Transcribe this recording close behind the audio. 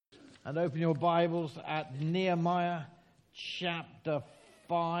And open your Bibles at Nehemiah chapter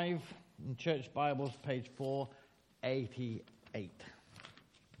 5, in Church Bibles, page 488.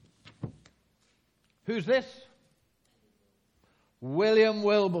 Who's this? William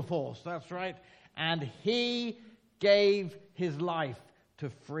Wilberforce, that's right. And he gave his life to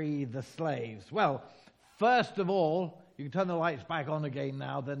free the slaves. Well, first of all, you can turn the lights back on again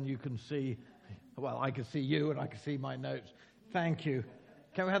now, then you can see, well, I can see you and I can see my notes. Thank you.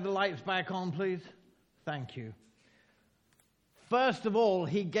 Can we have the lights back on, please? Thank you. First of all,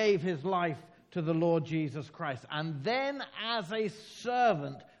 he gave his life to the Lord Jesus Christ. And then, as a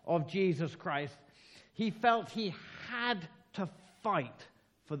servant of Jesus Christ, he felt he had to fight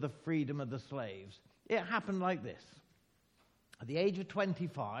for the freedom of the slaves. It happened like this. At the age of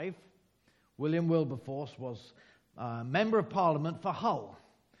 25, William Wilberforce was a member of Parliament for Hull.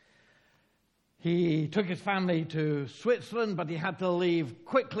 He took his family to Switzerland, but he had to leave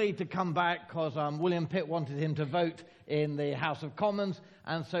quickly to come back because William Pitt wanted him to vote in the House of Commons.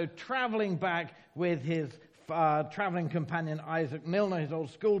 And so traveling back with his traveling companion Isaac Milner, his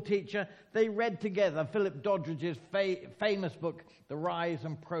old school teacher, they read together Philip Doddridge's famous book, The Rise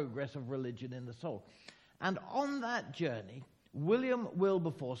and Progress of Religion in the Soul. And on that journey, William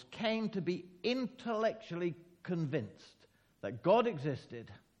Wilberforce came to be intellectually convinced that God existed,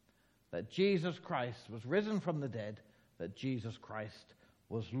 that Jesus Christ was risen from the dead, that Jesus Christ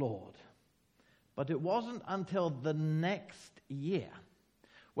was Lord. But it wasn't until the next year,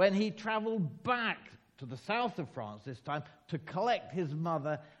 when he traveled back to the south of France this time to collect his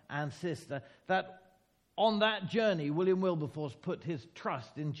mother and sister, that on that journey, William Wilberforce put his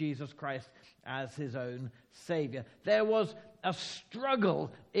trust in Jesus Christ as his own Savior. There was a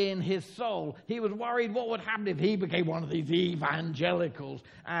struggle in his soul. He was worried what would happen if he became one of these evangelicals.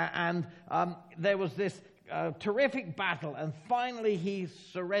 And there was this terrific battle, and finally he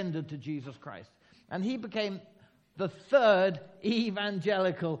surrendered to Jesus Christ. And he became the third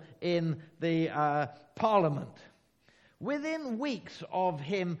evangelical in the Parliament. Within weeks of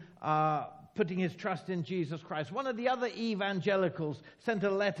him putting his trust in Jesus Christ, one of the other evangelicals sent a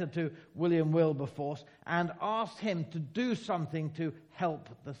letter to William Wilberforce and asked him to do something to help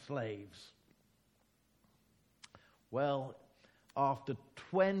the slaves. Well, after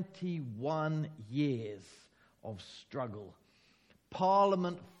 21 years of struggle,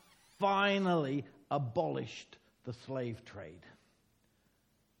 Parliament finally abolished the slave trade.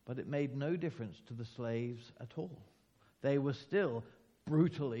 But it made no difference to the slaves at all. They were still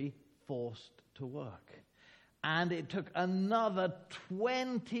brutally forced to work. And it took another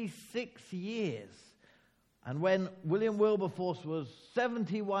 26 years. And when William Wilberforce was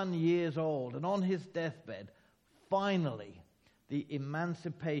 71 years old and on his deathbed, finally, the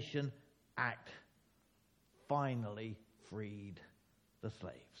Emancipation Act finally freed the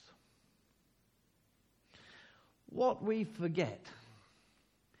slaves. What we forget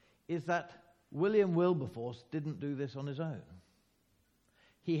is that William Wilberforce didn't do this on his own.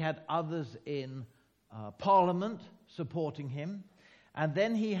 He had others in Parliament supporting him. And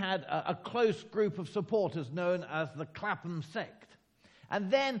then he had a close group of supporters known as the Clapham sect.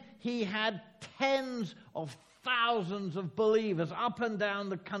 And then he had tens of thousands of believers up and down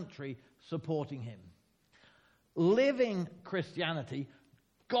the country supporting him. Living Christianity,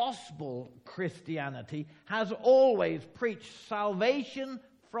 gospel Christianity, has always preached salvation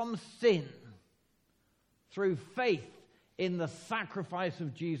from sin through faith in the sacrifice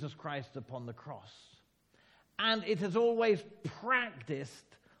of Jesus Christ upon the cross. And it has always practiced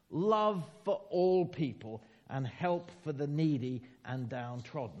love for all people and help for the needy and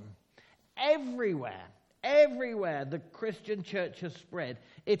downtrodden. Everywhere the Christian church has spread,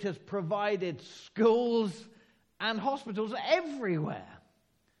 it has provided schools and hospitals everywhere.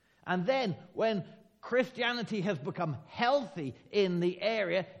 And then when Christianity has become healthy in the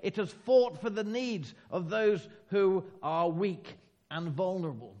area, it has fought for the needs of those who are weak and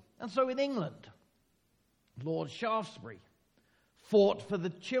vulnerable. And so in England, Lord Shaftesbury fought for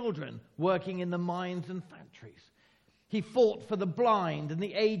the children working in the mines and factories. He fought for the blind and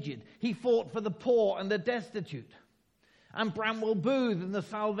the aged. He fought for the poor and the destitute. And Bramwell Booth in the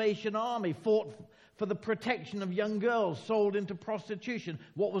Salvation Army fought for the protection of young girls sold into prostitution,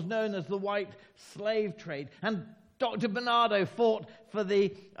 what was known as the white slave trade. And Dr. Bernardo fought for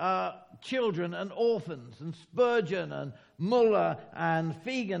the children and orphans. And Spurgeon and Muller and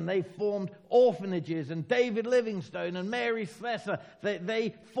Fegan, they formed orphanages. And David Livingstone and Mary Slessor,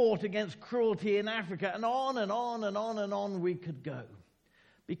 they fought against cruelty in Africa. And on and on and on and on we could go.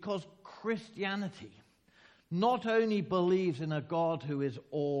 Because Christianity not only believes in a God who is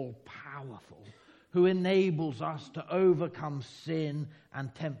all-powerful, who enables us to overcome sin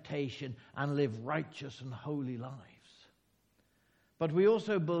and temptation and live righteous and holy lives. But we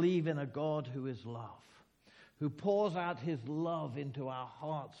also believe in a God who is love, who pours out his love into our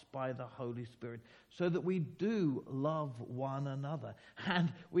hearts by the Holy Spirit, so that we do love one another.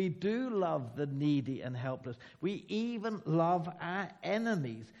 And we do love the needy and helpless. We even love our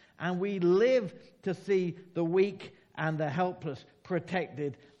enemies. And we live to see the weak and the helpless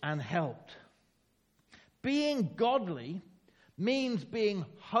protected and helped. Being godly means being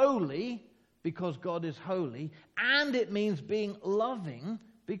holy because God is holy, and it means being loving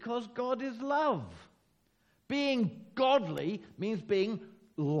because God is love. Being godly means being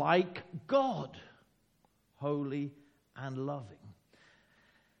like God, holy and loving.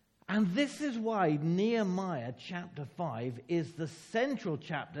 And this is why Nehemiah chapter 5 is the central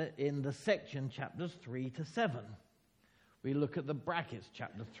chapter in the section chapters 3 to 7. We look at the brackets.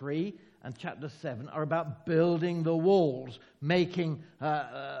 Chapter 3 and chapter 7 are about building the walls, making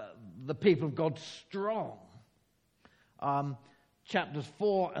the people of God strong. Chapters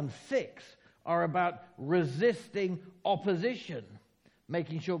 4 and 6 are about resisting opposition,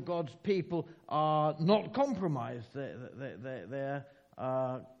 making sure God's people are not compromised, they're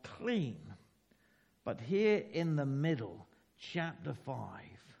clean. But here in the middle, chapter 5,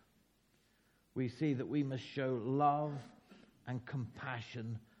 we see that we must show love and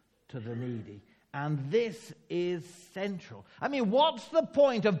compassion to the needy. And this is central. I mean, what's the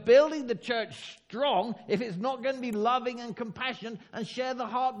point of building the church strong if it's not going to be loving and compassionate and share the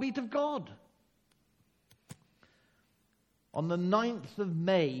heartbeat of God? On the 9th of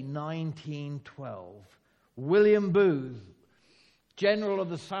May, 1912, William Booth, General of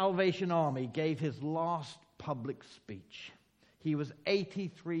the Salvation Army, gave his last public speech. He was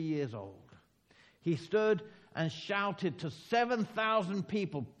 83 years old. He stood and shouted to 7,000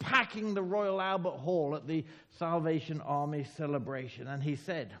 people packing the Royal Albert Hall at the Salvation Army celebration. And he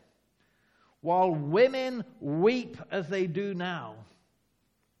said, "While women weep as they do now,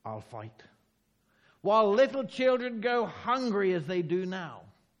 I'll fight. While little children go hungry as they do now,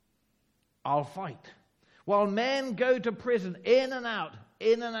 I'll fight. While men go to prison in and out,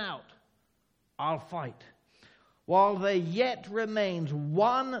 I'll fight. While there yet remains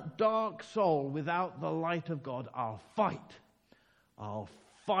one dark soul without the light of God, I'll fight. I'll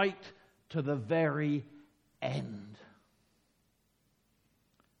fight to the very end."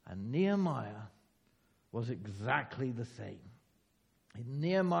 And Nehemiah was exactly the same. In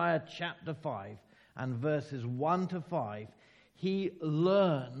Nehemiah chapter 5 and verses 1 to 5, he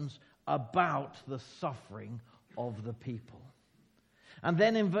learns about the suffering of the people. And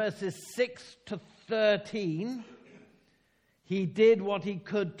then in verses 6 to 13, he did what he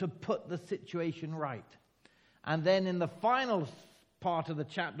could to put the situation right. And then in the final part of the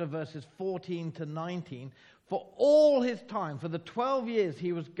chapter, verses 14 to 19, for all his time, for the 12 years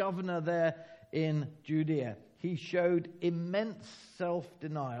he was governor there in Judea, he showed immense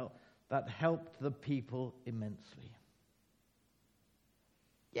self-denial that helped the people immensely.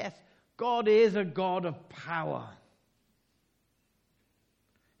 Yes, God is a God of power.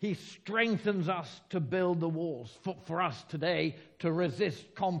 He strengthens us to build the walls. For us today, to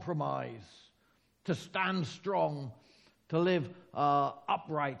resist compromise, to stand strong, to live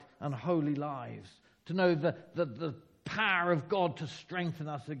upright and holy lives, to know the power of God to strengthen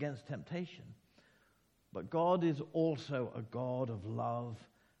us against temptation. But God is also a God of love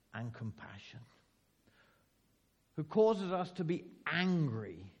and compassion, who causes us to be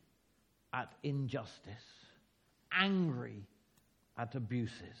angry at injustice, angry at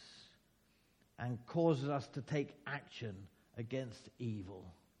abuses, and causes us to take action against evil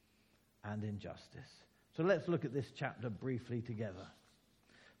and injustice. So let's look at this chapter briefly together.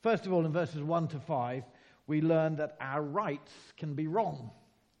 First of all, in verses 1 to 5, we learn that our rights can be wrong.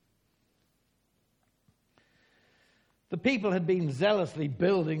 The people had been zealously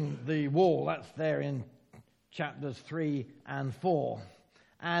building the wall. That's there in chapters 3 and 4.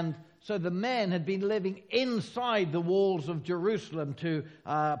 And so the men had been living inside the walls of Jerusalem to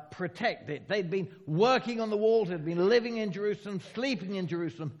protect it. They'd been working on the walls, they'd been living in Jerusalem, sleeping in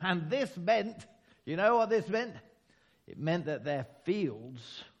Jerusalem. And this meant, you know what this meant? It meant that their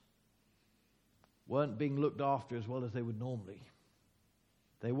fields weren't being looked after as well as they would normally.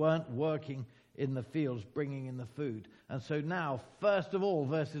 They weren't working in the fields, bringing in the food. And so now, first of all,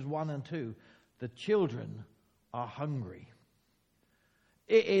 verses 1 and 2, the children are hungry.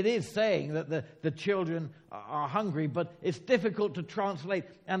 It is saying that the children are hungry, but it's difficult to translate.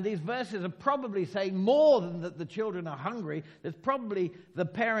 And these verses are probably saying more than that the children are hungry. There's probably the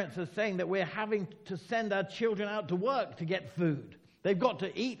parents are saying that we're having to send our children out to work to get food. They've got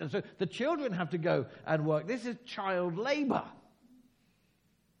to eat, and so the children have to go and work. This is child labor.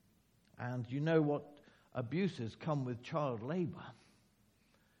 And you know what abuses come with child labor.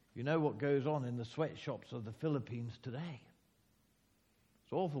 You know what goes on in the sweatshops of the Philippines today.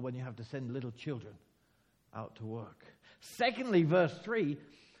 It's awful when you have to send little children out to work. Secondly, verse 3,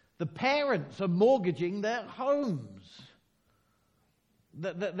 the parents are mortgaging their homes.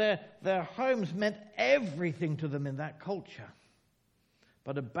 Their homes meant everything to them in that culture.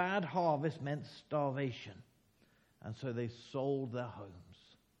 But a bad harvest meant starvation. And so they sold their homes.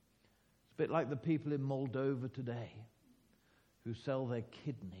 It's a bit like the people in Moldova today who sell their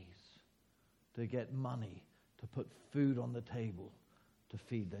kidneys to get money to put food on the table to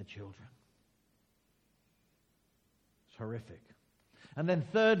feed their children. It's horrific. And then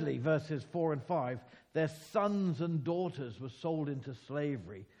thirdly, verses 4 and 5, their sons and daughters were sold into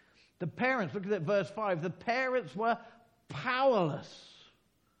slavery. The parents, look at verse 5, the parents were powerless.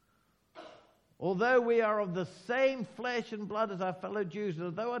 Although we are of the same flesh and blood as our fellow Jews, and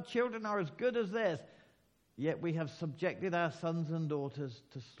although our children are as good as theirs, yet we have subjected our sons and daughters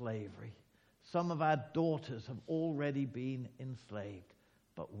to slavery. Some of our daughters have already been enslaved,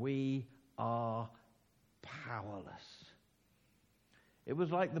 but we are powerless. It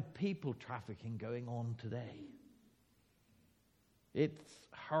was like the people trafficking going on today. It's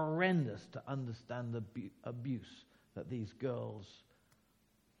horrendous to understand the abuse that these girls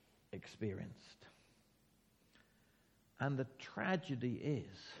experienced. And the tragedy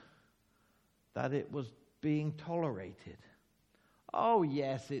is that it was being tolerated. Oh,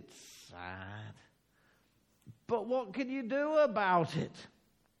 yes, it's sad. But what can you do about it?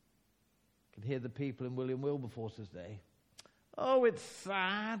 You can hear the people in William Wilberforce's day. Oh, it's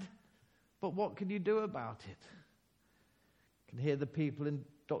sad. But what can you do about it? You can hear the people in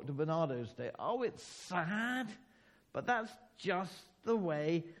Dr. Bernardo's day. Oh, it's sad. But that's just the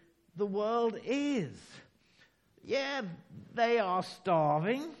way the world is. Yeah, they are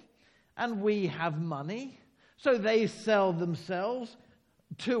starving, and we have money, so they sell themselves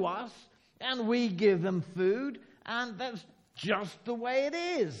to us, and we give them food, and that's just the way it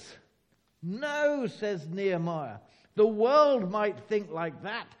is. No, says Nehemiah. The world might think like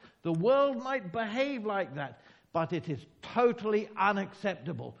that. The world might behave like that, but it is totally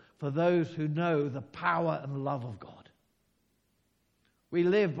unacceptable for those who know the power and love of God. We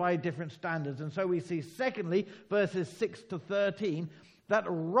live by different standards. And so we see, secondly, verses 6 to 13, that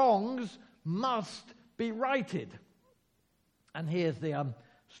wrongs must be righted. And here's the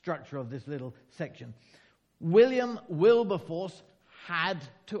structure of this little section. William Wilberforce had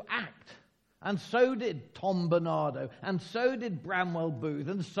to act. And so did Tom Bernardo. And so did Bramwell Booth.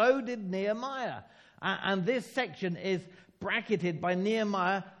 And so did Nehemiah. And this section is bracketed by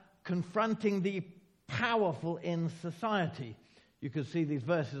Nehemiah confronting the powerful in society. You can see these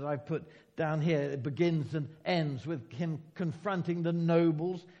verses I've put down here. It begins and ends with him confronting the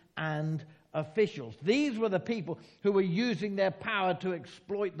nobles and officials. These were the people who were using their power to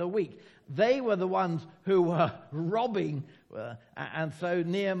exploit the weak. They were the ones who were robbing. And so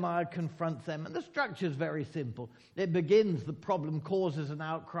Nehemiah confronts them. And the structure is very simple. It begins, the problem causes an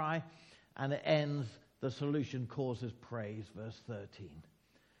outcry. And it ends, the solution causes praise, verse 13.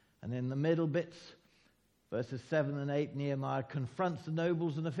 And in the middle bits, verses 7 and 8, Nehemiah confronts the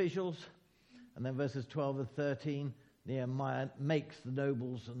nobles and officials. And then verses 12 and 13, Nehemiah makes the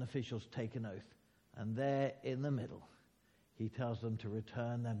nobles and officials take an oath. And there in the middle, he tells them to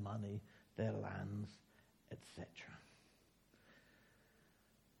return their money, their lands, etc.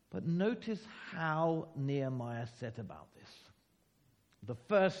 But notice how Nehemiah set about this. The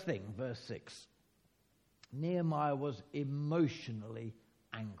first thing, verse 6, Nehemiah was emotionally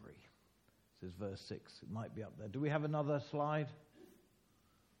angry. This is verse 6. It might be up there. Do we have another slide?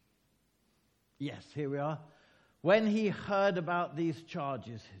 Yes, here we are. When he heard about these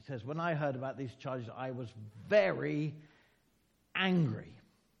charges, it says, when I heard about these charges, I was very angry.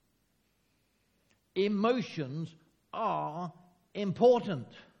 Emotions are important.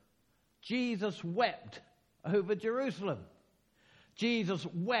 Jesus wept over Jerusalem. Jesus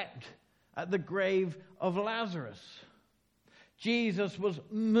wept at the grave of Lazarus. Jesus was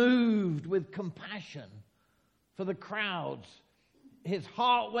moved with compassion for the crowds. His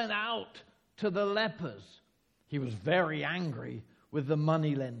heart went out to the lepers. He was very angry with the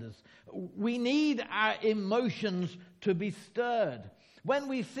moneylenders. We need our emotions to be stirred. When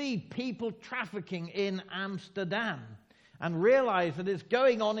we see people trafficking in Amsterdam and realize that it's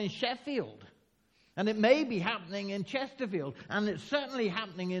going on in Sheffield, and it may be happening in Chesterfield, and it's certainly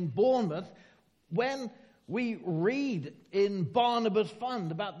happening in Bournemouth, when we read in Barnabas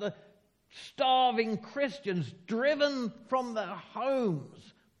Fund about the starving Christians driven from their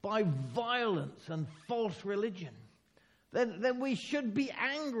homes by violence and false religion, then we should be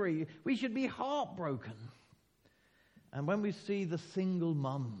angry. We should be heartbroken. And when we see the single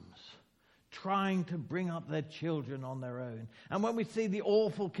mums trying to bring up their children on their own, and when we see the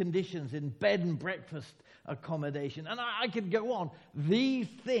awful conditions in bed and breakfast accommodation, and I could go on, these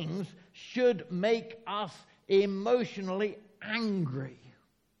things should make us emotionally angry.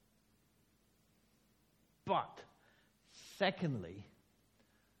 But, secondly,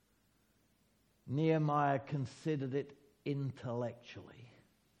 Nehemiah considered it intellectually.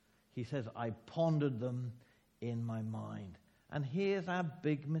 He says, I pondered them in my mind. And here's our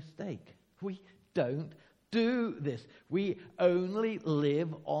big mistake. We don't do this. We only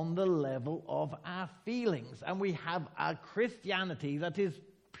live on the level of our feelings. And we have a Christianity that is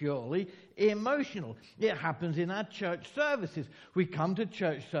purely emotional. It happens in our church services. We come to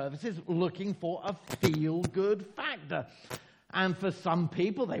church services looking for a feel-good factor. And for some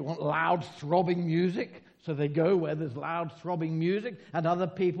people, they want loud, throbbing music, so they go where there's loud, throbbing music. And other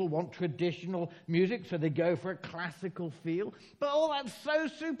people want traditional music, so they go for a classical feel. But all that's so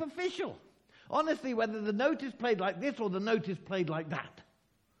superficial. Honestly, whether the note is played like this or the note is played like that,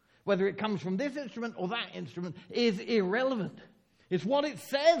 whether it comes from this instrument or that instrument, is irrelevant. It's what it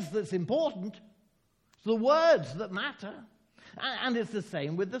says that's important. It's the words that matter. And it's the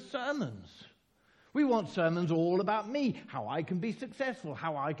same with the sermons. We want sermons all about me, how I can be successful,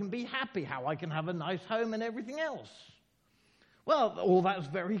 how I can be happy, how I can have a nice home and everything else. Well, all that's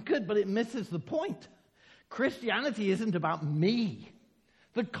very good, but it misses the point. Christianity isn't about me.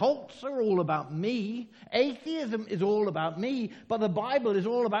 The cults are all about me. Atheism is all about me, but the Bible is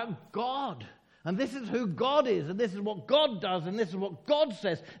all about God. And this is who God is, and this is what God does, and this is what God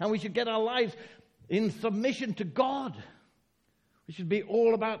says, and we should get our lives in submission to God. We should be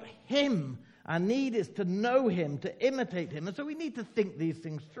all about Him. Our need is to know Him, to imitate Him, and so we need to think these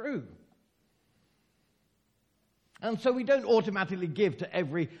things through. And so we don't automatically give to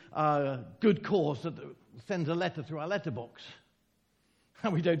every good cause that sends a letter through our letterbox.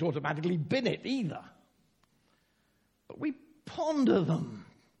 And we don't automatically bin it either. But we ponder them.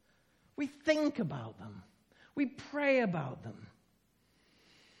 We think about them. We pray about them.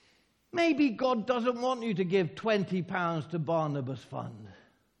 Maybe God doesn't want you to give £20 to Barnabas Fund.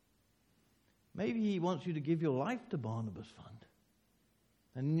 Maybe He wants you to give your life to Barnabas Fund.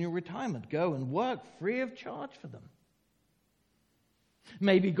 And in your retirement, go and work free of charge for them.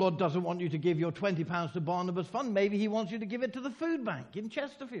 Maybe God doesn't want you to give your £20 to Barnabas Fund. Maybe He wants you to give it to the food bank in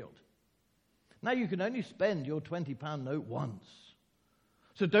Chesterfield. Now, you can only spend your £20 note once.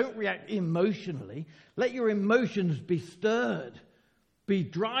 So don't react emotionally. Let your emotions be stirred, be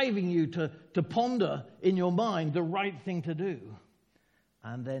driving you to ponder in your mind the right thing to do.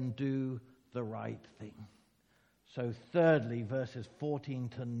 And then do the right thing. So thirdly, verses 14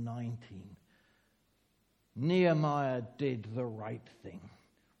 to 19. Nehemiah did the right thing.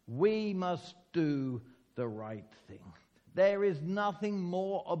 We must do the right thing. There is nothing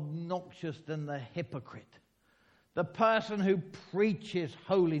more obnoxious than the hypocrite, the person who preaches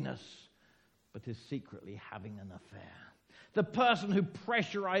holiness but is secretly having an affair, the person who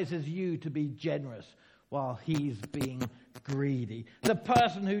pressurizes you to be generous while he's being greedy, the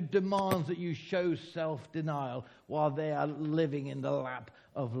person who demands that you show self-denial while they are living in the lap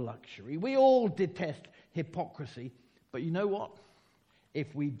of luxury. We all detest hypocrisy, but you know what?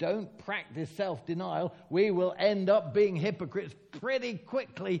 If we don't practice self-denial, we will end up being hypocrites pretty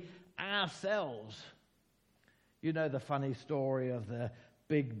quickly ourselves. You know the funny story of the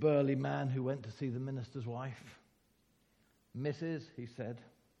big burly man who went to see the minister's wife. Mrs., he said,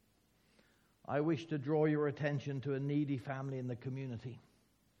 I wish to draw your attention to a needy family in the community.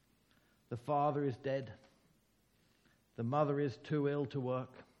 The father is dead. The mother is too ill to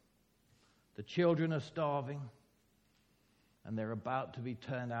work. The children are starving. And they're about to be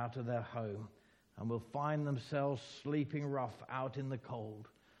turned out of their home and will find themselves sleeping rough out in the cold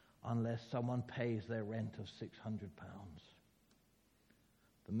unless someone pays their rent of £600.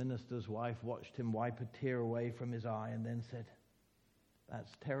 The minister's wife watched him wipe a tear away from his eye and then said,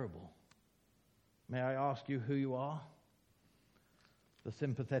 That's terrible. May I ask you who you are? The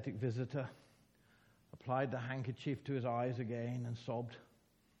sympathetic visitor applied the handkerchief to his eyes again and sobbed,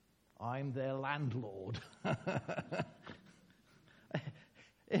 I'm their landlord.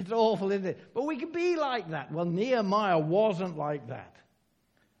 It's awful, isn't it? But we can be like that. Well, Nehemiah wasn't like that.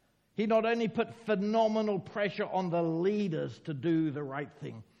 He not only put phenomenal pressure on the leaders to do the right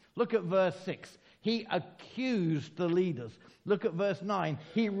thing. Look at verse 6. He accused the leaders. Look at verse 9.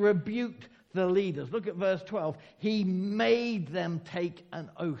 He rebuked the leaders. Look at verse 12. He made them take an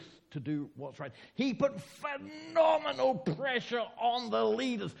oath to do what's right. He put phenomenal pressure on the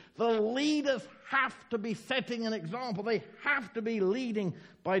leaders. The leaders have to be setting an example. They have to be leading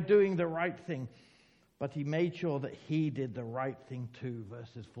by doing the right thing. But he made sure that he did the right thing too,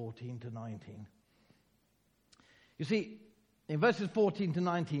 verses 14 to 19. You see, in verses 14 to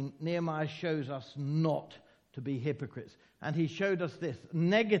 19, Nehemiah shows us not to be hypocrites. And he showed us this.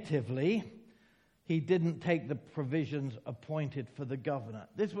 Negatively, he didn't take the provisions appointed for the governor.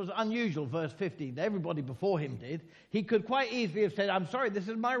 This was unusual, verse 15. Everybody before him did. He could quite easily have said, I'm sorry, this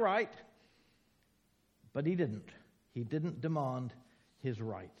is my right. But he didn't. He didn't demand his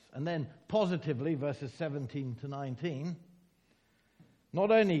rights. And then positively, verses 17 to 19,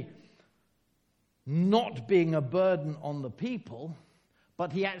 not only not being a burden on the people,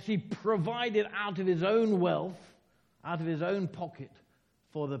 but he actually provided out of his own wealth, out of his own pocket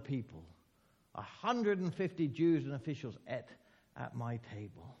for the people. 150 Jews and officials ate at my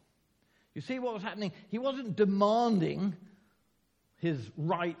table. You see what was happening? He wasn't demanding his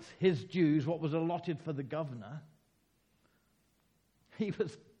rights, his dues, what was allotted for the governor. He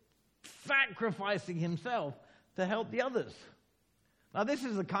was sacrificing himself to help the others. Now, this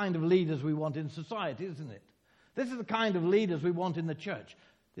is the kind of leaders we want in society, isn't it? This is the kind of leaders we want in the church.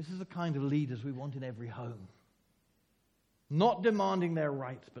 This is the kind of leaders we want in every home. Not demanding their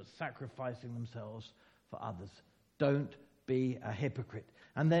rights, but sacrificing themselves for others. Don't be a hypocrite.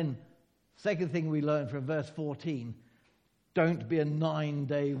 And then, second thing we learn from verse 14, don't be a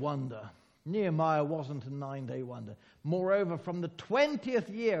 9-day wonder. Nehemiah wasn't a 9-day wonder. Moreover, from the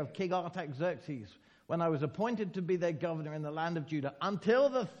 20th year of King Artaxerxes, when I was appointed to be their governor in the land of Judah, until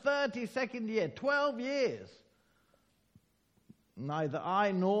the 32nd year, 12 years, neither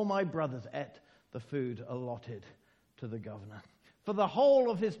I nor my brothers ate the food allotted to the governor. For the whole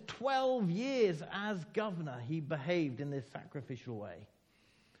of his 12 years as governor, he behaved in this sacrificial way.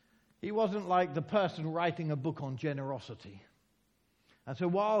 He wasn't like the person writing a book on generosity. And so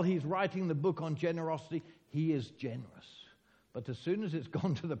while he's writing the book on generosity, he is generous. But as soon as it's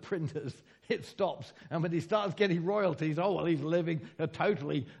gone to the printers, it stops. And when he starts getting royalties, oh, well, he's living a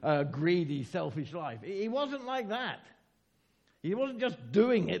totally greedy, selfish life. He wasn't like that. He wasn't just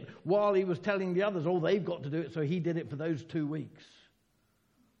doing it while he was telling the others, oh, they've got to do it, so he did it for those 2 weeks.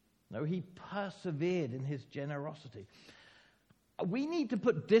 No, he persevered in his generosity. We need to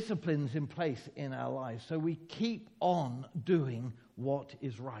put disciplines in place in our lives so we keep on doing what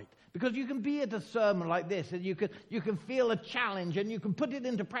is right. Because you can be at a sermon like this and you can feel a challenge and you can put it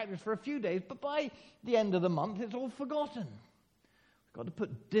into practice for a few days, but by the end of the month it's all forgotten. We've got to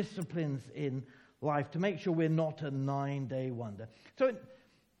put disciplines in life to make sure we're not a 9-day wonder. So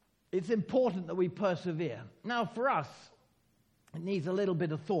it's important that we persevere. Now for us, it needs a little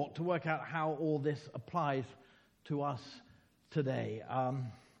bit of thought to work out how all this applies to us today.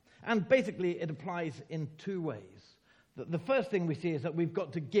 And basically it applies in 2 ways. The first thing we see is that we've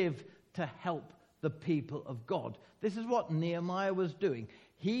got to give to help the people of God. This is what Nehemiah was doing.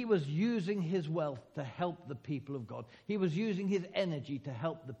 He was using his wealth to help the people of God. He was using his energy to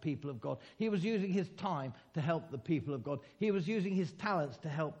help the people of God. He was using his time to help the people of God. He was using his talents to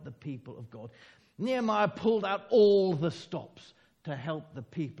help the people of God. Nehemiah pulled out all the stops to help the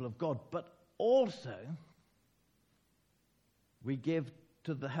people of God. But also, we give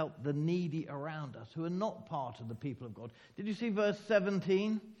to help the needy around us who are not part of the people of God. Did you see verse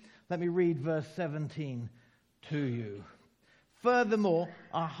 17? Let me read verse 17 to you. Furthermore,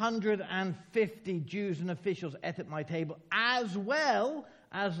 150 Jews and officials ate at my table, as well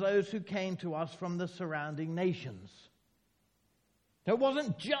as those who came to us from the surrounding nations. So it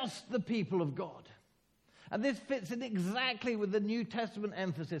wasn't just the people of God. And this fits in exactly with the New Testament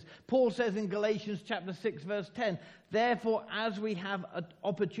emphasis. Paul says in Galatians chapter 6, verse 10, therefore, as we have an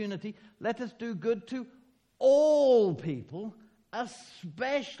opportunity, let us do good to all people,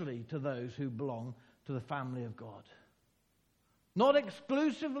 especially to those who belong to the family of God. Not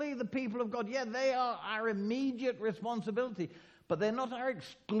exclusively the people of God. Yeah, they are our immediate responsibility, but they're not our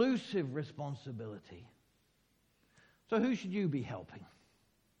exclusive responsibility. So who should you be helping?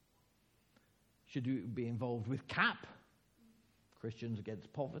 Should you be involved with CAP, Christians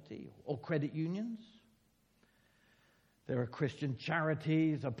Against Poverty, or credit unions? There are Christian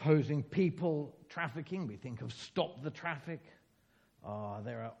charities opposing people trafficking. We think of Stop the Traffic.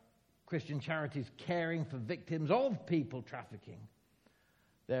 There are Christian charities caring for victims of people trafficking.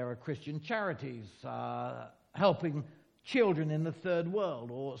 There are Christian charities helping children in the third world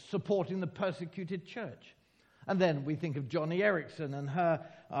or supporting the persecuted church. And then we think of Joni Erickson and her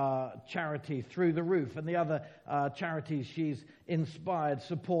charity Through the Roof and the other charities she's inspired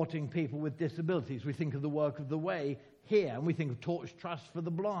supporting people with disabilities. We think of the Work of the Way here, and we think of Torch Trust for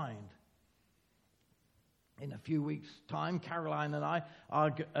the Blind. In a few weeks' time, Caroline and I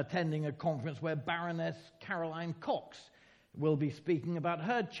are attending a conference where Baroness Caroline Cox will be speaking about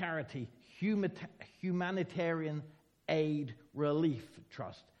her charity, Humanitarian Aid Relief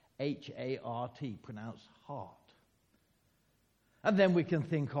Trust, HART, pronounced heart. And then we can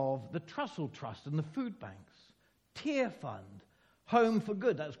think of the Trussell Trust and the food banks, Tear Fund, Home for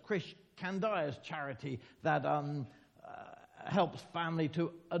Good, that's Krish Kandiah's charity that helps family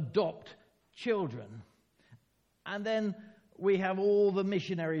to adopt children. And then we have all the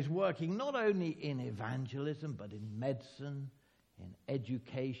missionaries working not only in evangelism, but in medicine, in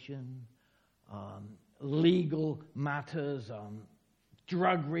education, legal matters,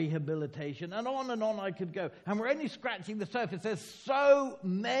 drug rehabilitation, and on I could go. And we're only scratching the surface. There's so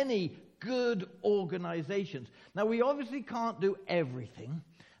many good organizations. Now, we obviously can't do everything,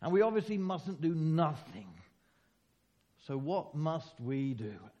 and we obviously mustn't do nothing. So what must we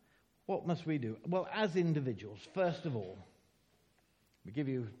do? What must we do? Well, as individuals, first of all, we give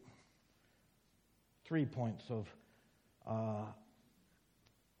you 3 points to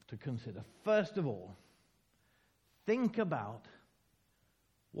consider. First of all, think about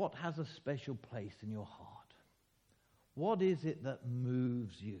what has a special place in your heart. What is it that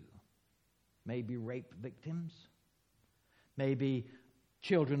moves you? Maybe rape victims, maybe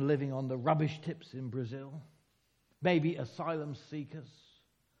children living on the rubbish tips in Brazil, maybe asylum seekers.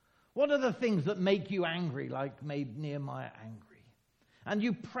 What are the things that make you angry, like made Nehemiah angry? And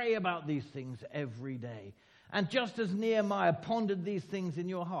you pray about these things every day. And just as Nehemiah pondered these things in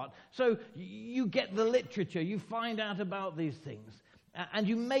your heart, so you get the literature, you find out about these things, and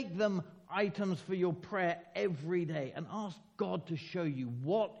you make them items for your prayer every day and ask God to show you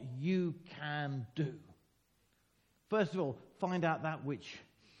what you can do. First of all, find out that which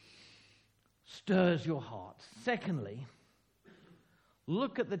stirs your heart. Secondly,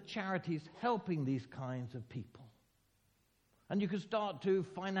 look at the charities helping these kinds of people. And you can start to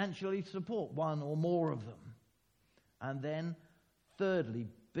financially support one or more of them. And then, thirdly,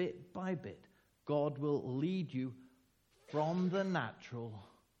 bit by bit, God will lead you from the natural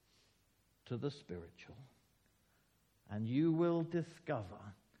to the spiritual. And you will discover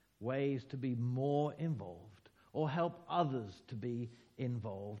ways to be more involved or help others to be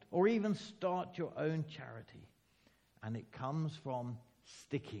involved or even start your own charity. And it comes from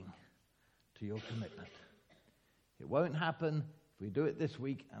sticking to your commitment. It won't happen if we do it this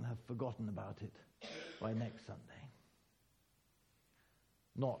week and have forgotten about it by next Sunday.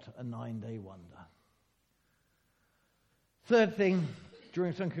 Not a 9-day wonder. Third thing,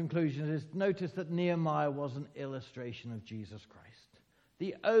 during some conclusions, is notice that Nehemiah was an illustration of Jesus Christ.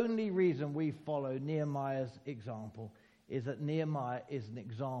 The only reason we follow Nehemiah's example is that Nehemiah is an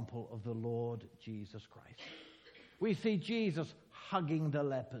example of the Lord Jesus Christ. We see Jesus hugging the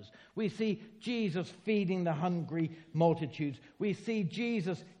lepers. We see Jesus feeding the hungry multitudes. We see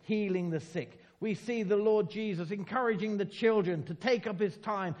Jesus healing the sick. We see the Lord Jesus encouraging the children to take up his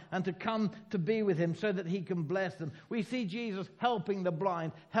time and to come to be with him so that he can bless them. We see Jesus helping the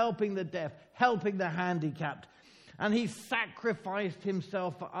blind, helping the deaf, helping the handicapped. And he sacrificed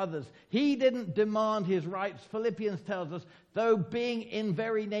himself for others. He didn't demand his rights. Philippians tells us, though being in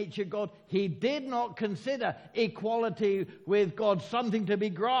very nature God, he did not consider equality with God something to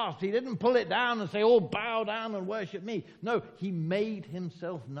be grasped. He didn't pull it down and say, oh, bow down and worship me. No, he made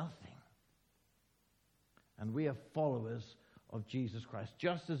himself nothing. And we are followers of Jesus Christ,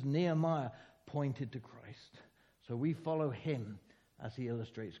 just as Nehemiah pointed to Christ. So we follow him as he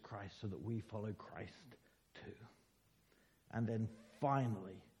illustrates Christ, so that we follow Christ too. And then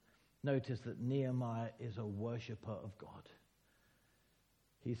finally, notice that Nehemiah is a worshiper of God.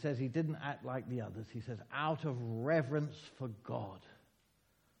 He says he didn't act like the others. He says, out of reverence for God,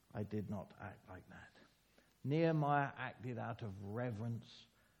 I did not act like that. Nehemiah acted out of reverence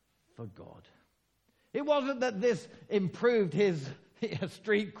for God. It wasn't that this improved his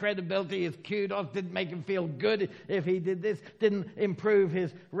street credibility, his kudos, didn't make him feel good if he did this, didn't improve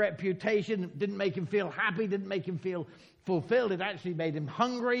his reputation, didn't make him feel happy, didn't make him feel fulfilled. It actually made him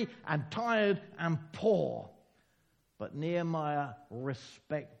hungry and tired and poor. But Nehemiah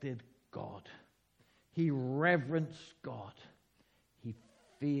respected God. He reverenced God. He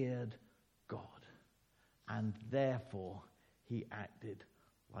feared God. And therefore, he acted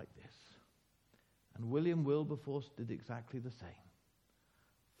like this. And William Wilberforce did exactly the same.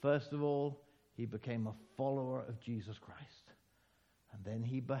 First of all, he became a follower of Jesus Christ. And then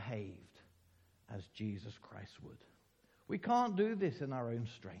he behaved as Jesus Christ would. We can't do this in our own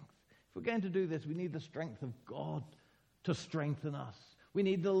strength. If we're going to do this, we need the strength of God to strengthen us. We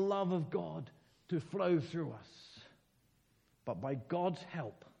need the love of God to flow through us. But by God's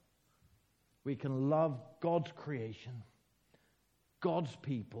help, we can love God's creation, God's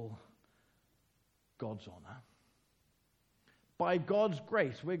people, God's honor. By God's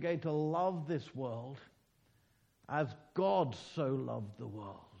grace, we're going to love this world as God so loved the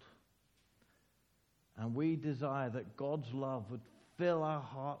world. And we desire that God's love would fill our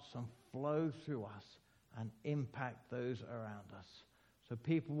hearts and flow through us and impact those around us. So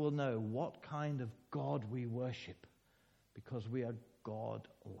people will know what kind of God we worship, because we are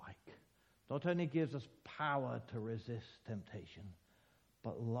God-like. Not only gives us power to resist temptation,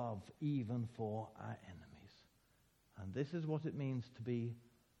 but love even for our enemies. And this is what it means to be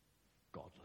godly.